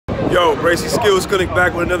Yo, Bracy Skills Clinic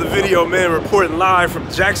back with another video, man, reporting live from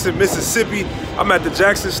Jackson, Mississippi. I'm at the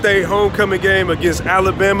Jackson State homecoming game against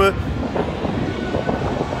Alabama.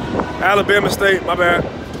 Alabama State, my bad.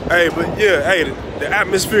 Hey, but yeah, hey, the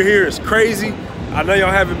atmosphere here is crazy. I know y'all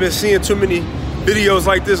haven't been seeing too many videos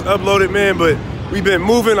like this uploaded, man, but we've been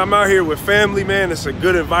moving. I'm out here with family, man. It's a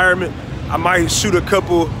good environment. I might shoot a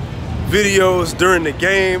couple videos during the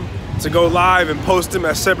game to go live and post them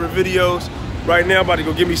as separate videos. Right now, I'm about to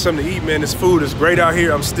go get me something to eat, man. This food is great out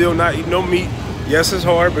here. I'm still not eating no meat. Yes, it's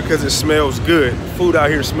hard because it smells good. Food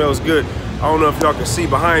out here smells good. I don't know if y'all can see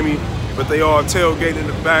behind me, but they all tailgate in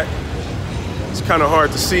the back. It's kind of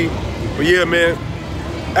hard to see. But yeah, man,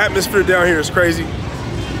 atmosphere down here is crazy.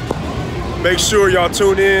 Make sure y'all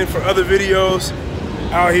tune in for other videos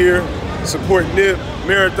out here. Support NIP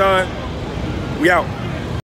Marathon. We out.